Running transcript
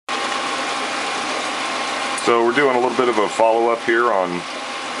So we're doing a little bit of a follow-up here on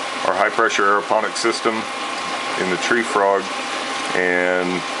our high-pressure aeroponic system in the TreeFrog, and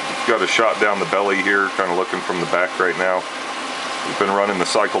we've got a shot down the belly here, kind of looking from the back right now. We've been running the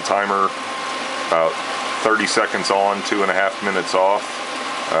cycle timer about 30 seconds on, 2.5 minutes off.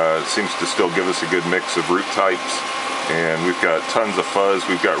 It seems to still give us a good mix of root types, and we've got tons of fuzz.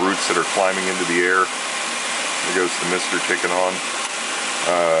 We've got roots that are climbing into the air. There goes the mister kicking on.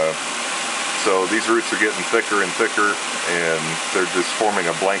 So these roots are getting thicker and thicker, and they're just forming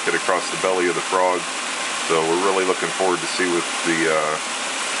a blanket across the belly of the frog. So we're really looking forward to see what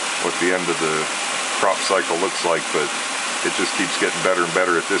the end of the crop cycle looks like, but it just keeps getting better and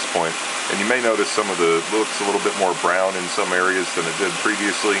better at this point. And you may notice some of the looks a little bit more brown in some areas than it did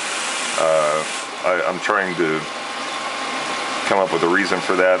previously. I'm trying to come up with a reason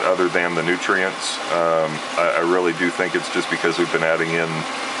for that other than the nutrients. I really do think it's just because we've been adding in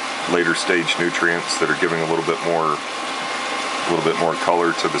later stage nutrients that are giving a little bit more color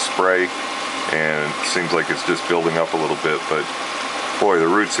to the spray, and it seems like it's just building up a little bit. But boy, the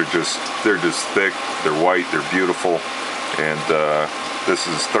roots are they're just thick, they're white, they're beautiful. And this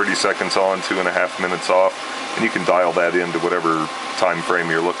is 30 seconds on, 2.5 minutes off, and you can dial that into whatever time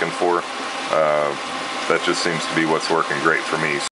frame you're looking for. That just seems to be what's working great for me.